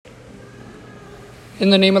In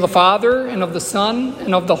the name of the Father, and of the Son,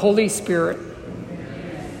 and of the Holy Spirit.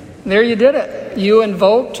 There you did it. You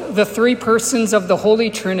invoked the three persons of the Holy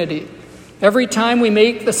Trinity. Every time we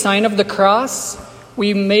make the sign of the cross,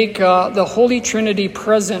 we make the Holy Trinity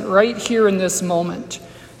present right here in this moment.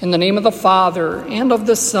 In the name of the Father, and of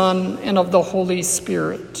the Son, and of the Holy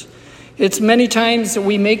Spirit. It's many times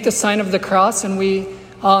we make the sign of the cross and we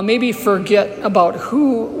maybe forget about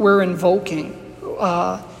who we're invoking.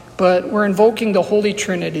 But we're invoking the Holy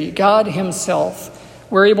Trinity, God Himself.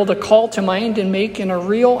 We're able to call to mind and make in a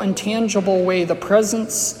real and tangible way the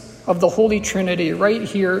presence of the Holy Trinity right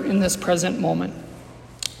here in this present moment.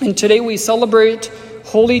 And today we celebrate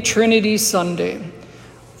Holy Trinity Sunday.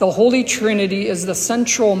 The Holy Trinity is the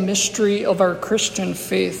central mystery of our Christian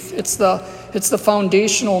faith. It's the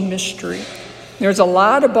foundational mystery. There's a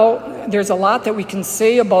lot that we can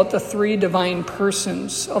say about the three divine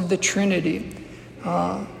persons of the Trinity.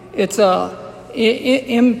 It's an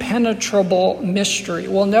impenetrable mystery.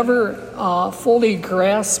 We'll never fully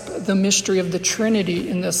grasp the mystery of the Trinity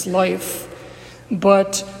in this life,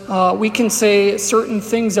 but we can say certain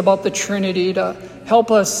things about the Trinity to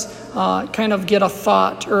help us kind of get a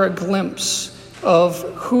thought or a glimpse of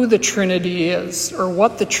who the Trinity is or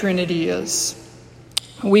what the Trinity is.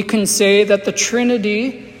 We can say that the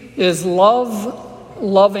Trinity is love,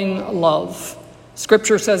 loving love.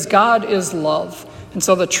 Scripture says God is love. And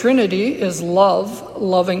so the Trinity is love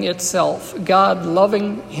loving itself, God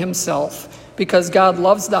loving Himself, because God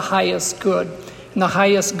loves the highest good, and the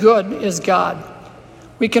highest good is God.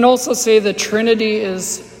 We can also say the Trinity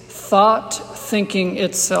is thought thinking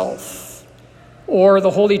itself, or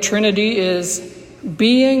the Holy Trinity is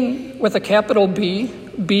being, with a capital B,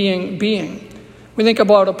 being. We think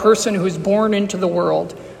about a person who's born into the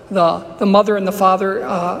world. The mother and the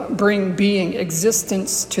father bring being,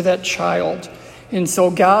 existence to that child. And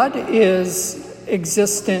so God is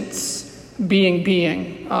existence,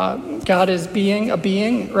 being. God is being, a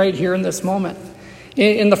being right here in this moment.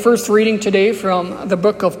 In the first reading today from the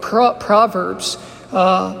book of Proverbs,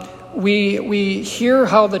 we hear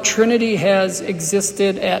how the Trinity has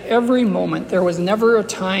existed at every moment. There was never a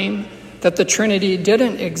time that the Trinity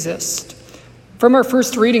didn't exist. From our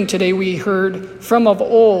first reading today, we heard, "From of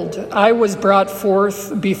old I was brought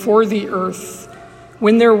forth before the earth.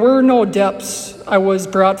 When there were no depths, I was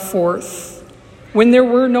brought forth. When there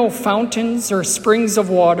were no fountains or springs of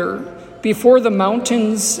water, before the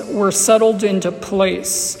mountains were settled into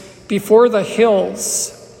place, before the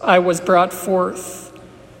hills I was brought forth."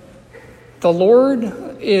 The Lord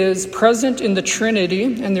is present in the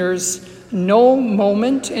Trinity, and there's no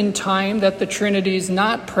moment in time that the Trinity is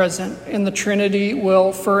not present, and the Trinity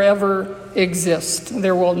will forever exist.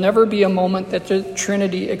 There will never be a moment that the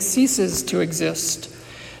Trinity ceases to exist.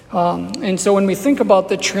 And so when we think about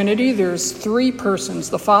the Trinity, there's three persons,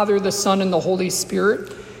 the Father, the Son, and the Holy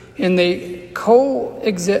Spirit, and they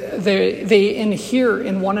coexist, they inhere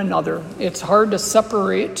in one another. It's hard to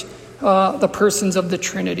separate the persons of the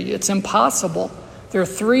Trinity. It's impossible. There are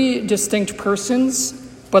three distinct persons,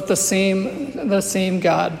 but the same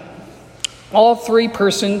God. All three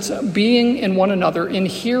persons being in one another,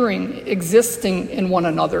 inhering, existing in one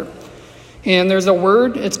another. And there's a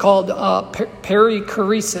word, it's called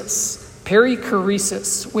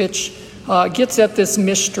perichoresis, which gets at this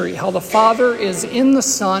mystery, how the Father is in the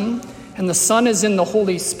Son, and the Son is in the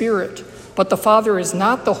Holy Spirit. But the Father is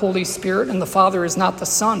not the Holy Spirit, and the Father is not the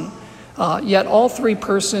Son. Yet all three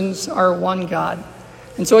persons are one God.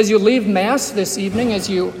 And so as you leave Mass this evening, as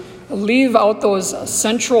you leave out those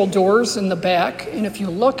central doors in the back, and if you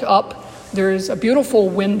look up, there's a beautiful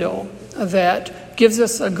window that gives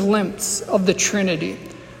us a glimpse of the Trinity.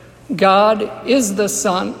 God is the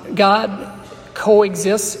Son. God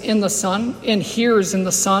coexists in the Son, inheres in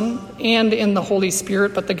the Son, and in the Holy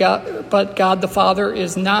Spirit. But God the Father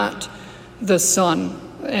is not the Son,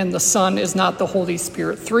 and the Son is not the Holy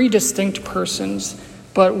Spirit. Three distinct persons,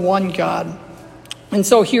 but one God. And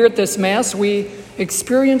so here at this Mass, we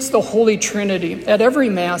experience the Holy Trinity. At every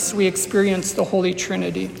Mass, we experience the Holy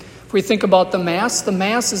Trinity. If we think about the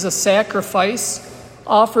Mass is a sacrifice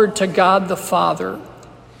offered to God the Father.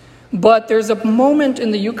 But there's a moment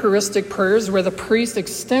in the Eucharistic prayers where the priest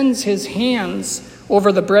extends his hands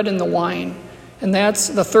over the bread and the wine. And that's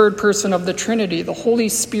the third person of the Trinity, the Holy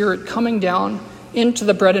Spirit coming down into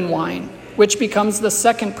the bread and wine, which becomes the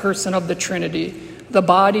second person of the Trinity, the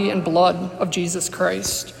body and blood of Jesus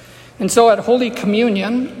Christ. And so at Holy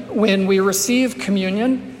Communion, when we receive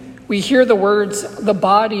communion, we hear the words, the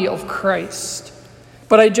body of Christ.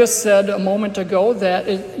 But I just said a moment ago that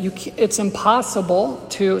it's impossible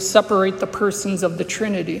to separate the persons of the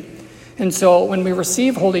Trinity. And so when we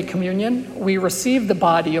receive Holy Communion, we receive the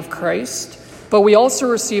body of Christ, but we also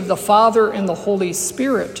receive the Father and the Holy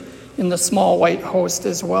Spirit in the small white host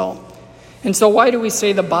as well. And so why do we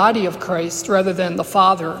say the body of Christ rather than the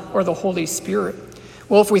Father or the Holy Spirit?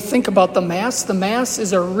 Well, if we think about the Mass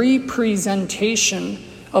is a representation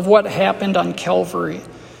of what happened on Calvary.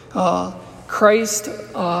 Christ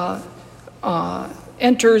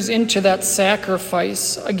enters into that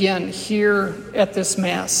sacrifice again here at this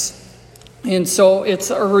Mass. And so it's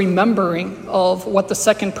a remembering of what the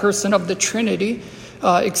second person of the Trinity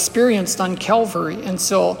experienced on Calvary. And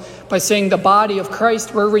so by saying the body of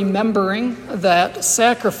Christ, we're remembering that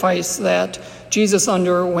sacrifice that Jesus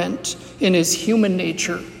underwent in his human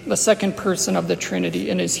nature, the second person of the Trinity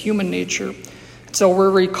in his human nature. So we're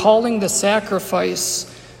recalling the sacrifice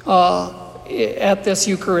at this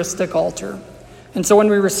Eucharistic altar. And so when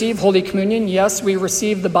we receive Holy Communion, yes, we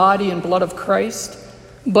receive the body and blood of Christ,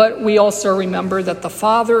 but we also remember that the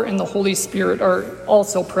Father and the Holy Spirit are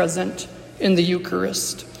also present in the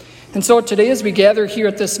Eucharist. And so today as we gather here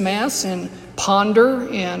at this Mass and ponder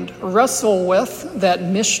and wrestle with that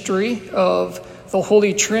mystery of the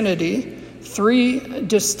Holy Trinity, three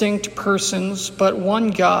distinct persons but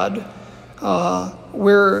one God,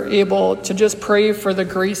 we're able to just pray for the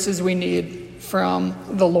graces we need from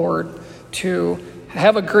the Lord to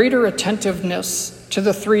have a greater attentiveness to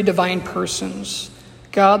the three divine persons,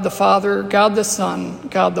 God the Father, God the Son,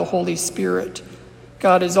 God the Holy Spirit.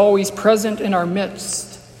 God is always present in our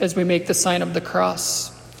midst as we make the sign of the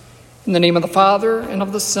cross. In the name of the Father, and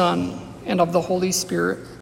of the Son, and of the Holy Spirit.